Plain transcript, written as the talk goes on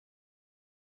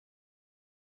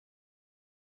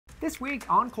This week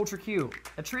on Culture Q,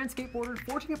 a trans skateboarder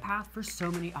forging a path for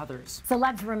so many others.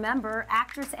 Celebs remember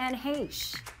actress Anne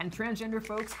Heche. And transgender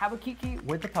folks have a kiki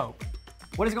with the Pope.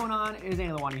 What is going on? It is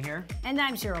Anna Lawani here. And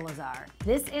I'm Cheryl Lazar.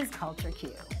 This is Culture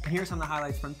Q. And here are some of the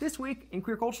highlights from this week in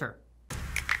queer culture.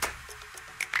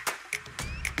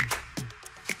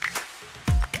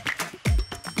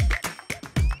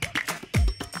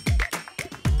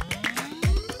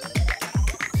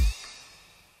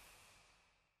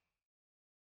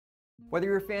 Whether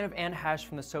you're a fan of Anne Heche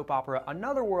from the soap opera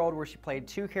Another World, where she played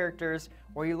two characters,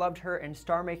 or you loved her in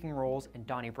star-making roles in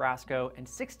Donnie Brasco and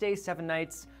 6 Days, 7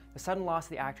 Nights, the sudden loss of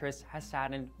the actress has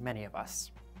saddened many of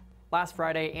us. Last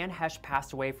Friday, Anne Heche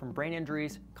passed away from brain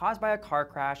injuries caused by a car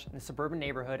crash in a suburban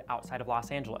neighborhood outside of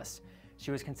Los Angeles.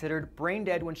 She was considered brain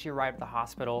dead when she arrived at the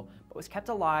hospital, but was kept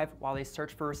alive while they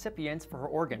searched for recipients for her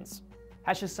organs.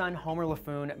 Heche's son, Homer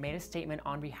LaFoon, made a statement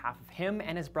on behalf of him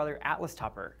and his brother Atlas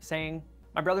Tupper, saying,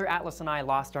 "My brother Atlas and I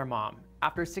lost our mom.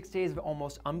 After 6 days of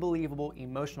almost unbelievable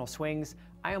emotional swings,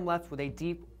 I am left with a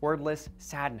deep, wordless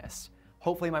sadness.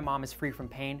 Hopefully my mom is free from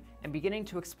pain and beginning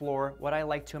to explore what I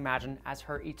like to imagine as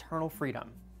her eternal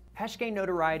freedom." Heche gained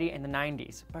notoriety in the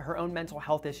 90s, but her own mental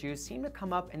health issues seemed to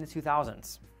come up in the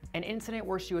 2000s. An incident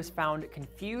where she was found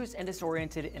confused and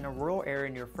disoriented in a rural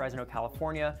area near Fresno,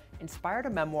 California, inspired a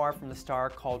memoir from the star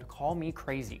called Call Me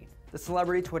Crazy. The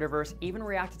celebrity Twitterverse even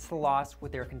reacted to the loss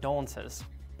with their condolences.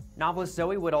 Novelist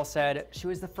Zoe Whittle said she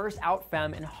was the first out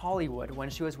femme in Hollywood when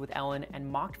she was with Ellen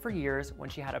and mocked for years when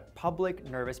she had a public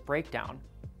nervous breakdown.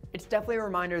 It's definitely a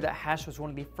reminder that Heche was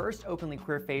one of the first openly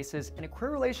queer faces in a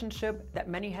queer relationship that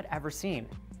many had ever seen.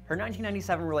 Her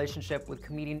 1997 relationship with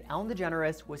comedian Ellen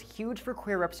DeGeneres was huge for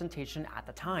queer representation at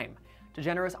the time.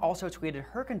 DeGeneres also tweeted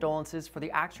her condolences for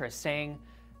the actress, saying,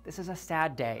 "This is a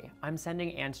sad day. I'm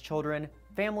sending Anne's children,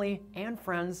 family, and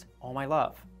friends all my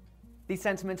love." These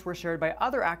sentiments were shared by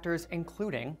other actors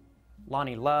including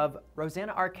Lonnie Love,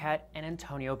 Rosanna Arquette, and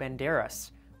Antonio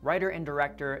Banderas. Writer and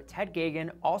director Ted Gagan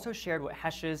also shared what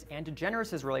Heche's and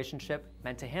DeGeneres' relationship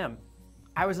meant to him.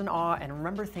 "I was in awe and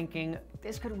remember thinking,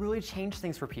 this could really change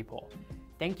things for people.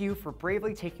 Thank you for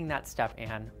bravely taking that step,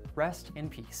 Anne. Rest in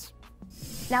peace."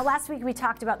 Now, last week we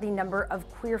talked about the number of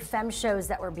queer femme shows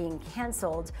that were being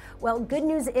canceled. Well, good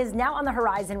news is now on the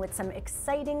horizon with some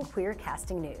exciting queer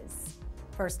casting news.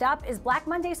 First up is Black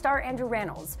Monday star Andrew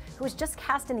Rannells, who was just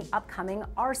cast in the upcoming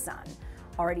Our Son.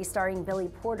 Already starring Billy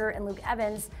Porter and Luke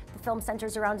Evans, the film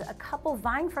centers around a couple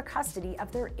vying for custody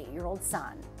of their 8-year-old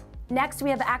son. Next, we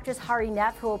have actress Hari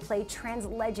Nef, who will play trans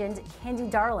legend Candy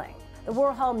Darling. The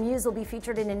Warhol Muse will be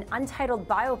featured in an untitled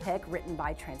biopic written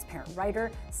by transparent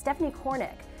writer Stephanie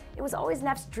Kornick. It was always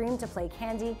Neff's dream to play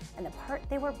Candy and the part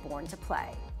they were born to play.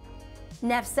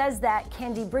 Neff says that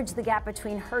Candy bridged the gap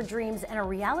between her dreams and a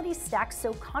reality stacked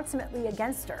so consummately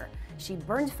against her. She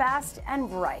burned fast and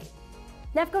bright.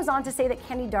 Neff goes on to say that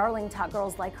Candy Darling taught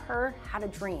girls like her how to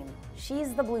dream.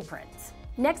 She's the blueprint.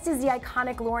 Next is the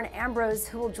iconic Lauren Ambrose,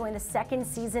 who will join the second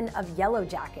season of Yellow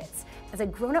Jackets as a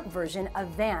grown-up version of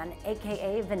Van,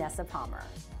 aka Vanessa Palmer.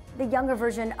 The younger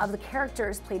version of the character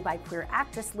is played by queer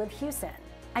actress Liv Hewson.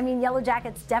 I mean, Yellow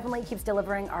Jackets definitely keeps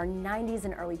delivering our 90s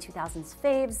and early 2000s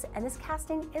faves, and this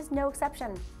casting is no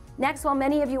exception. Next, while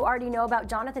many of you already know about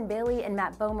Jonathan Bailey and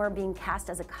Matt Bomer being cast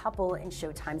as a couple in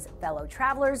Showtime's Fellow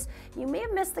Travelers, you may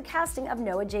have missed the casting of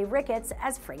Noah J. Ricketts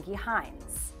as Frankie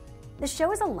Hines. The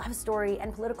show is a love story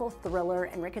and political thriller,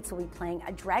 and Ricketts will be playing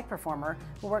a drag performer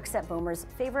who works at Bomer's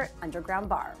favorite underground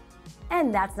bar.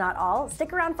 And that's not all.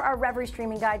 Stick around for our Revry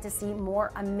streaming guide to see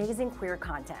more amazing queer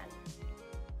content.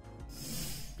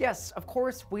 Yes, of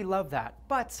course, we love that.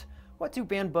 But what do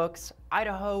banned books,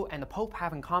 Idaho, and the Pope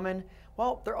have in common?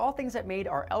 Well, they're all things that made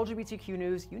our LGBTQ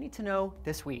news you need to know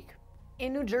this week.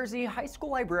 In New Jersey, high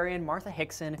school librarian Martha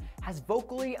Hickson has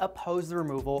vocally opposed the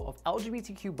removal of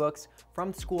LGBTQ books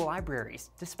from school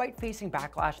libraries, despite facing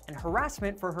backlash and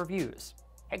harassment for her views.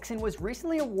 Hickson was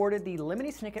recently awarded the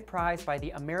Lemony Snicket Prize by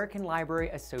the American Library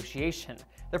Association.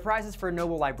 The prize is for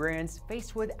noble librarians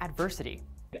faced with adversity.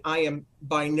 I am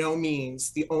by no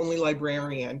means the only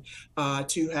librarian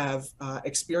to have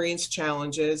experienced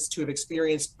challenges, to have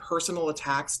experienced personal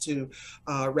attacks to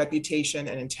reputation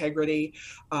and integrity,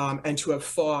 and to have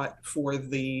fought for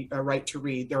the right to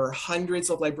read. There are hundreds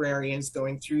of librarians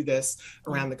going through this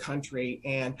around the country,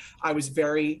 and I was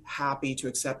very happy to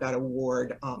accept that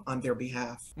award on their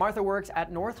behalf. Martha works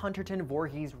at North Hunterton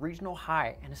Voorhees Regional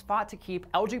High and has fought to keep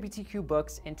LGBTQ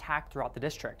books intact throughout the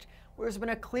district, where there's been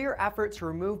a clear effort to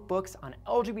remove books on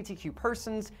LGBTQ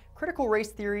persons, critical race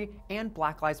theory, and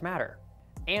Black Lives Matter.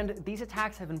 And these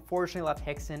attacks have unfortunately left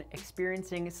Hickson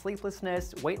experiencing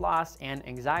sleeplessness, weight loss, and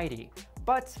anxiety,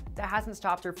 But that hasn't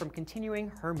stopped her from continuing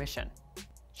her mission.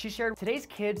 She shared, "Today's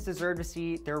kids deserve to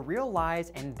see their real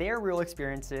lives and their real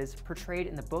experiences portrayed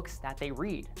in the books that they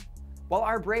read." While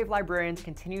our brave librarians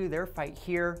continue their fight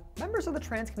here, members of the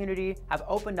trans community have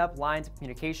opened up lines of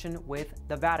communication with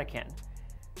the Vatican.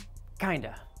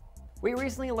 Kinda. We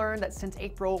recently learned that since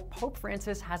April, Pope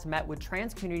Francis has met with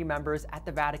trans community members at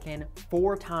the Vatican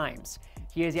 4 times.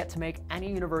 He has yet to make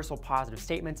any universal positive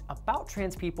statements about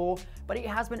trans people, but he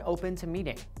has been open to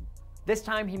meeting. This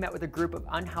time, he met with a group of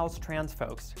unhoused trans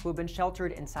folks who have been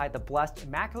sheltered inside the Blessed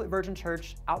Immaculate Virgin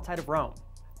Church outside of Rome.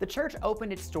 The church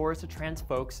opened its doors to trans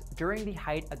folks during the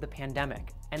height of the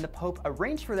pandemic, and the Pope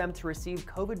arranged for them to receive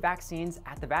COVID vaccines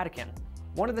at the Vatican.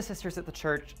 One of the sisters at the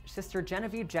church, Sister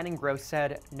Genevieve Jennings-Gross,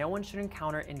 said, "No one should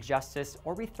encounter injustice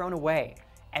or be thrown away.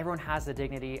 Everyone has the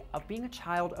dignity of being a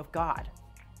child of God."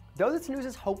 Though this news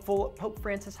is hopeful, Pope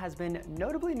Francis has been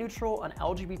notably neutral on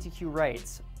LGBTQ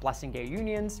rights, blessing gay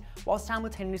unions, while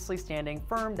simultaneously standing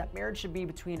firm that marriage should be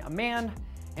between a man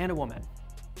and a woman.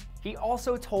 He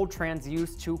also told trans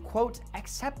youth to, quote,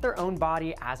 "accept their own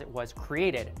body as it was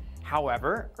created."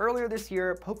 However, earlier this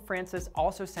year, Pope Francis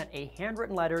also sent a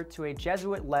handwritten letter to a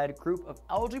Jesuit-led group of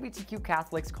LGBTQ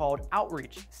Catholics called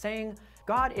Outreach, saying,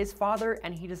 "God is Father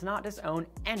and he does not disown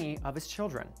any of his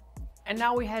children." And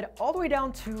now we head all the way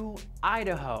down to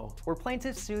Idaho, where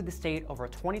plaintiffs sued the state over a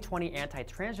 2020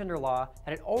 anti-transgender law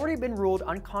that had already been ruled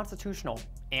unconstitutional,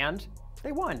 and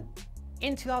they won.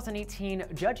 In 2018,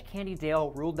 Judge Candy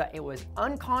Dale ruled that it was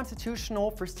unconstitutional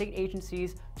for state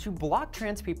agencies to block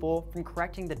trans people from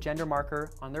correcting the gender marker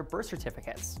on their birth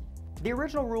certificates. The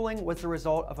original ruling was the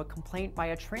result of a complaint by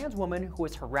a trans woman who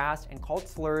was harassed and called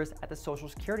slurs at the Social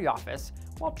Security office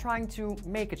while trying to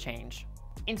make a change.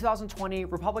 In 2020,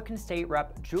 Republican State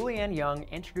Rep Julianne Young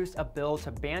introduced a bill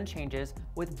to ban changes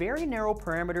with very narrow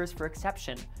parameters for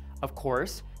exception. Of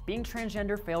course, being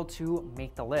transgender failed to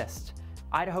make the list.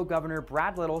 Idaho Governor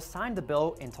Brad Little signed the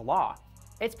bill into law.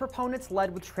 Its proponents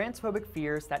led with transphobic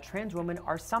fears that trans women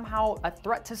are somehow a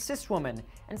threat to cis women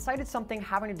and cited something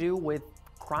having to do with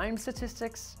crime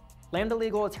statistics. Lambda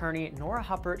legal attorney Nora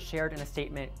Huppert shared in a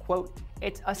statement, quote,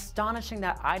 "It's astonishing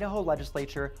that Idaho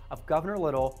legislature of Governor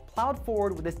Little plowed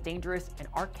forward with this dangerous and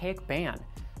archaic ban."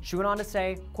 She went on to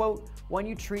say, quote, "When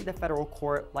you treat the federal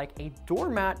court like a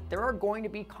doormat, there are going to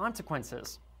be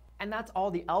consequences." And that's all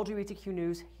the LGBTQ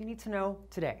news you need to know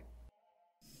today.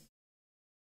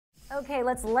 Okay,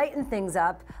 let's lighten things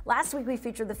up. Last week we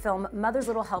featured the film Mother's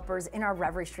Little Helpers in our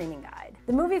Revry streaming guide.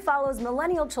 The movie follows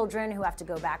millennial children who have to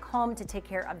go back home to take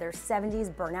care of their 70s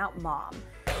burnout mom.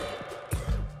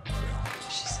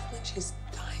 She said that she's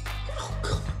dying. Oh,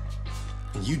 God.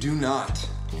 And you do not.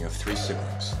 You have 3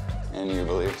 siblings. And you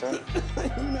believed her?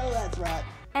 You know that's right.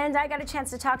 And I got a chance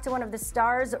to talk to one of the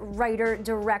stars, writer,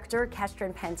 director,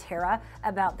 Kestrin Pantera,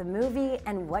 about the movie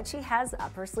and what she has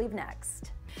up her sleeve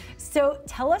next. So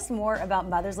tell us more about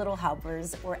Mother's Little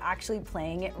Helpers. We're actually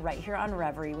playing it right here on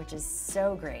Revry, which is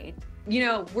so great. You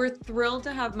know, we're thrilled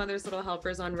to have Mother's Little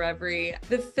Helpers on Revry.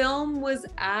 The film was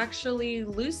actually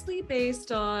loosely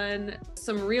based on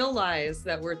some real lies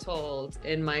that were told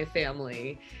in my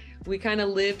family. We kind of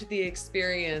lived the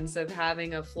experience of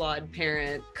having a flawed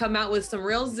parent come out with some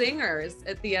real zingers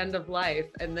at the end of life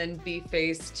and then be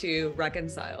faced to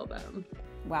reconcile them.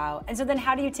 Wow. And so then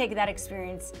how do you take that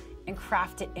experience and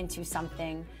craft it into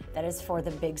something that is for the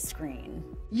big screen?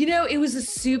 You know, it was a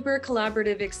super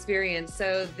collaborative experience.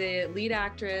 So the lead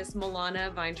actress,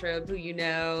 Milana Weintraub, who you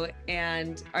know,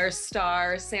 and our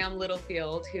star, Sam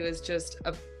Littlefield, who is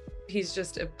he's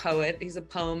just a poet. He's a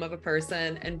poem of a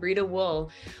person. And Brita Wool,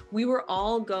 we were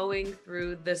all going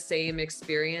through the same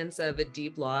experience of a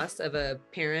deep loss of a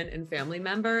parent and family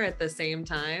member at the same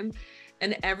time.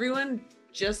 And everyone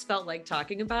just felt like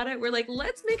talking about it. We're like,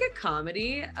 let's make a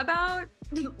comedy about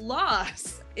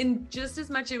loss. And just as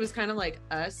much, it was kind of like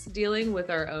us dealing with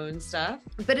our own stuff,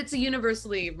 but it's a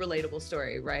universally relatable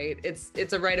story, right?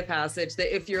 It's a rite of passage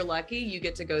that if you're lucky, you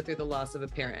get to go through the loss of a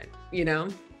parent, you know?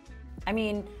 I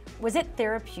mean, was it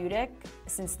therapeutic,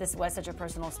 since this was such a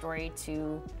personal story,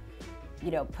 to,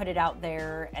 you know, put it out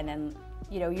there and then,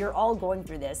 you know, you're all going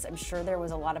through this. I'm sure there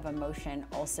was a lot of emotion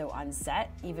also on set,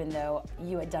 even though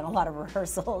you had done a lot of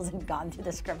rehearsals and gone through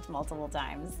the script multiple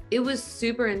times. It was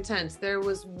super intense. There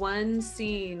was one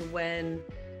scene when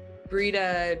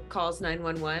Brita calls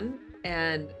 911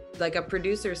 and like a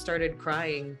producer started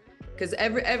crying because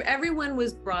everyone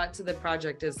was brought to the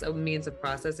project as a means of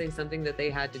processing something that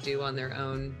they had to do on their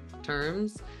own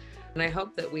terms. And I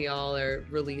hope that we all are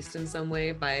released in some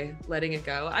way by letting it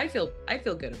go. I feel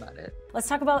good about it. Let's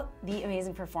talk about the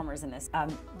amazing performers in this.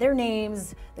 Their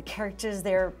names, the characters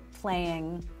they're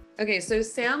playing. Okay, so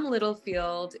Sam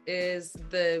Littlefield is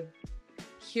the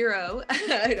hero.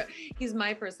 He's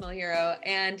my personal hero,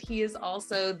 and he is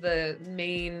also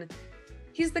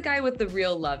he's the guy with the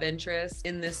real love interest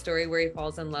in this story, where he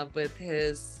falls in love with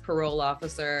his parole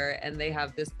officer and they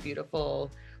have this beautiful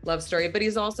love story. But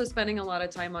he's also spending a lot of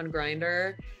time on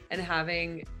Grindr and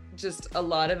having just a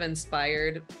lot of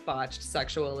inspired botched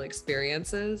sexual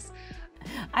experiences.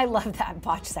 I love that,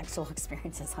 botched sexual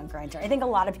experiences on Grindr. I think a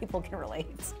lot of people can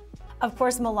relate. Of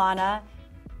course, Milana,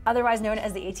 otherwise known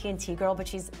as the AT&T girl, but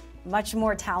she's much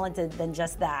more talented than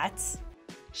just that.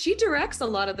 She directs a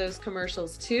lot of those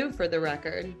commercials too, for the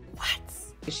record.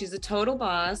 What? She's a total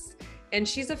boss, and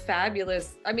she's a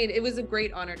fabulous, I mean, it was a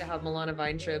great honor to have Milana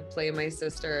Weintraub play my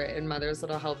sister in Mother's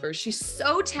Little Helper. She's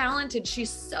so talented, she's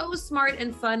so smart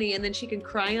and funny, and then she can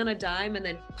cry on a dime and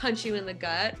then punch you in the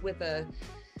gut with a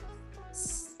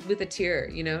tear,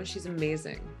 you know? She's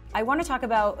amazing. I want to talk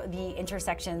about the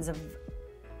intersections of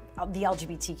the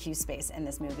LGBTQ space in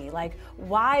this movie. Like,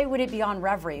 why would it be on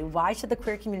Revry? Why should the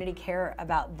queer community care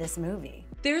about this movie?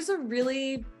 There's a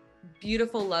really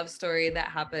beautiful love story that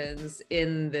happens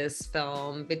in this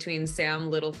film between Sam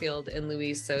Littlefield and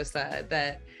Luis Sosa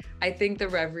that I think the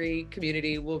Revry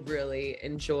community will really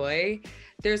enjoy.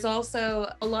 There's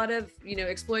also a lot of, you know,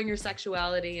 exploring your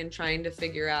sexuality and trying to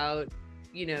figure out,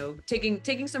 you know,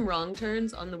 taking some wrong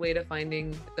turns on the way to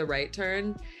finding the right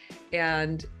turn.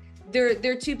 And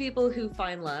they're two people who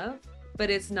find love, but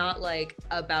it's not like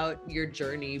about your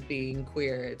journey being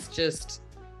queer. It's just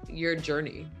your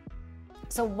journey.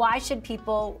 So why should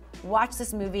people watch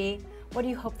this movie? What do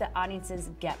you hope that audiences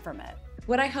get from it?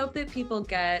 What I hope that people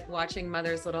get watching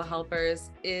Mother's Little Helpers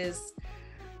is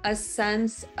a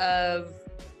sense of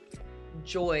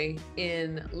joy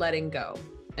in letting go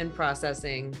and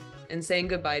processing and saying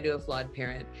goodbye to a flawed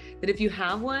parent. That if you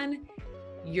have one,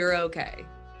 you're okay.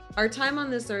 Our time on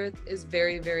this earth is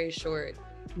very, very short.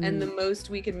 And the most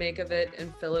we can make of it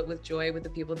and fill it with joy with the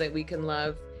people that we can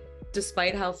love,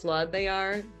 despite how flawed they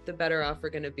are, the better off we're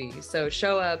gonna be. So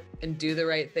show up and do the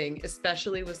right thing,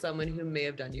 especially with someone who may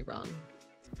have done you wrong.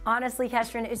 Honestly,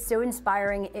 Kestrin is so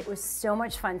inspiring. It was so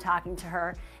much fun talking to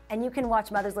her. And you can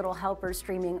watch Mother's Little Helpers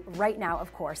streaming right now,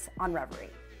 of course, on Revry.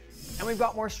 And we've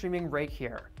got more streaming right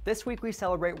here. This week we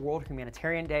celebrate World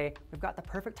Humanitarian Day. We've got the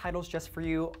perfect titles just for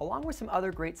you, along with some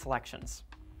other great selections.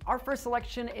 Our first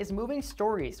selection is Moving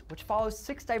Stories, which follows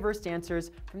 6 diverse dancers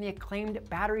from the acclaimed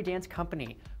Battery Dance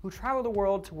Company who travel the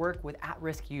world to work with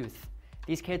at-risk youth.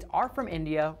 These kids are from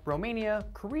India, Romania,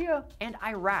 Korea, and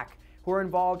Iraq, who are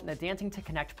involved in the Dancing to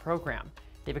Connect program.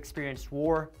 They've experienced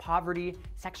war, poverty,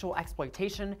 sexual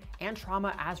exploitation, and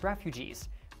trauma as refugees.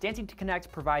 Dancing to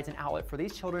Connect provides an outlet for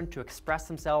these children to express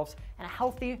themselves in a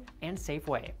healthy and safe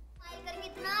way.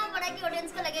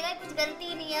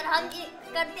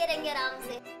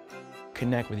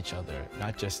 Connect with each other,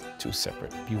 not just two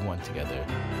separate, be one together.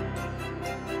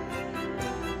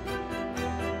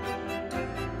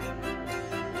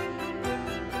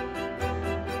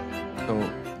 So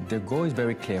the goal is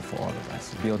very clear for all of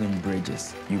us, building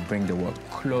bridges. You bring the world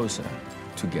closer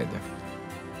together.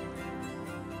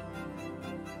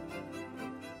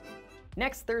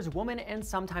 Next, there's Woman and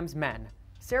Sometimes Men.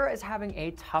 Sarah is having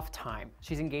a tough time.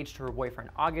 She's engaged to her boyfriend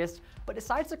August, but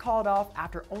decides to call it off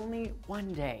after only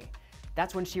one day.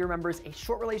 That's when she remembers a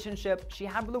short relationship she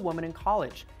had with a woman in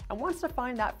college and wants to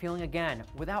find that feeling again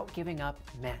without giving up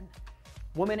men.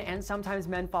 Woman and Sometimes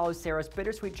Men follows Sarah's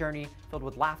bittersweet journey filled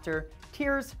with laughter,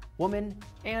 tears, woman,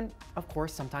 and of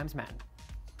course, sometimes men.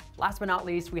 Last but not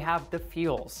least, we have The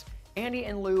Feels. Andy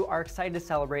and Lou are excited to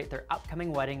celebrate their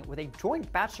upcoming wedding with a joint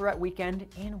bachelorette weekend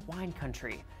in wine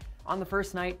country. On the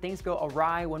first night, things go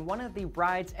awry when one of the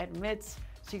brides admits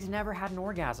she's never had an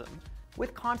orgasm.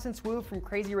 With Constance Wu from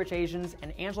Crazy Rich Asians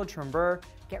and Angela Trumburr,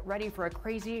 get ready for a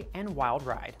crazy and wild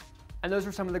ride. And those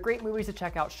are some of the great movies to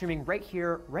check out streaming right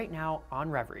here, right now on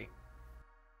Revry.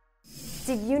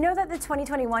 Did you know that the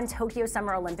 2021 Tokyo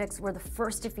Summer Olympics were the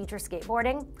first to feature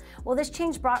skateboarding? Well, this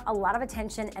change brought a lot of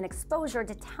attention and exposure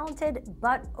to talented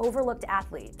but overlooked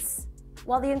athletes.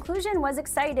 While the inclusion was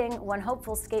exciting, one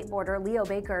hopeful skateboarder, Leo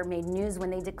Baker, made news when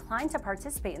they declined to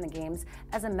participate in the games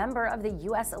as a member of the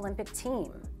U.S. Olympic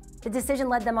team. The decision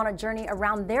led them on a journey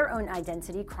around their own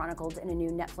identity, chronicled in a new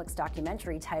Netflix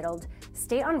documentary titled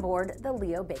Stay on Board: The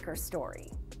Leo Baker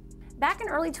Story. Back in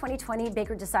early 2020,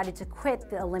 Baker decided to quit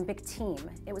the Olympic team.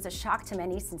 It was a shock to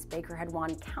many since Baker had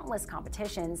won countless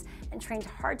competitions and trained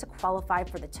hard to qualify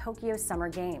for the Tokyo Summer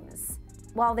Games.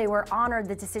 While they were honored,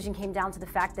 the decision came down to the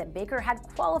fact that Baker had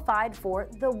qualified for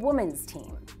the women's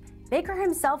team. Baker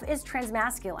himself is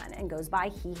transmasculine and goes by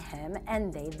he, him,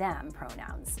 and they, them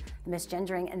pronouns. The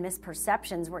misgendering and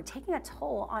misperceptions were taking a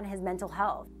toll on his mental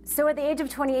health. So at the age of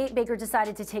 28, Baker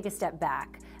decided to take a step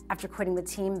back. After quitting the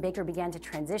team, Baker began to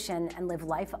transition and live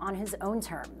life on his own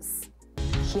terms.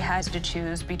 He has to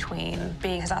choose between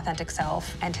being his authentic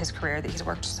self and his career that he's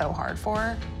worked so hard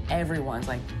for. Everyone's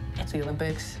like, it's the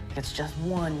Olympics, it's just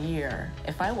 1 year.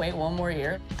 If I wait 1 more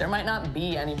year, there might not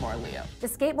be any more Leo. The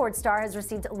skateboard star has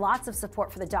received lots of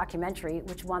support for the documentary,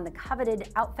 which won the coveted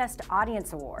Outfest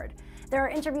Audience Award. There are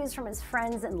interviews from his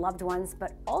friends and loved ones,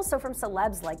 but also from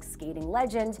celebs like skating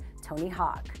legend Tony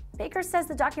Hawk. Baker says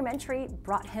the documentary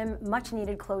brought him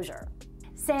much-needed closure,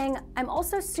 saying, "I'm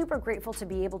also super grateful to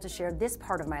be able to share this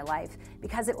part of my life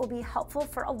because it will be helpful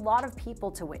for a lot of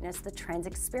people to witness the trans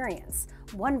experience,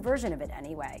 one version of it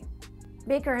anyway."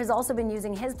 Baker has also been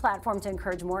using his platform to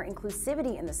encourage more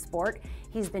inclusivity in the sport.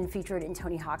 He's been featured in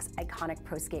Tony Hawk's iconic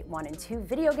Pro Skate 1 and 2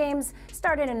 video games,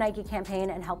 started a Nike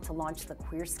campaign, and helped to launch the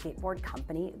queer skateboard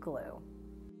company Glue.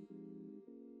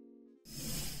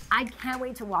 I can't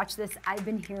wait to watch this. I've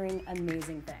been hearing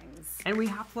amazing things. And we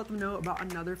have to let them know about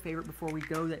another favorite before we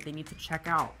go that they need to check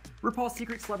out. RuPaul's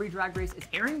Secret Celebrity Drag Race is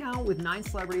airing now with 9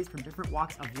 celebrities from different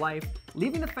walks of life,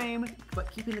 leaving the fame, but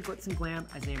keeping the glitz and glam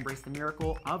as they embrace the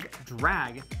miracle of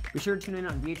drag. Be sure to tune in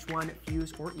on VH1,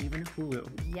 Fuse, or even Hulu.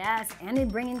 Yes, and they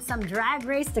bring in some Drag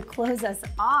Race to close us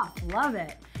off. Love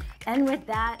it. And with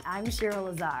that, I'm Shira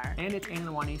Lazar. And it's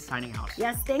Anna Lawani signing out.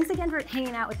 Yes, thanks again for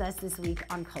hanging out with us this week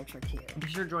on Culture Q. And be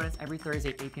sure to join us every Thursday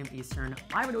at 8 p.m. Eastern,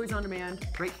 live and always on demand,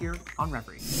 right here on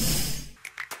Revry.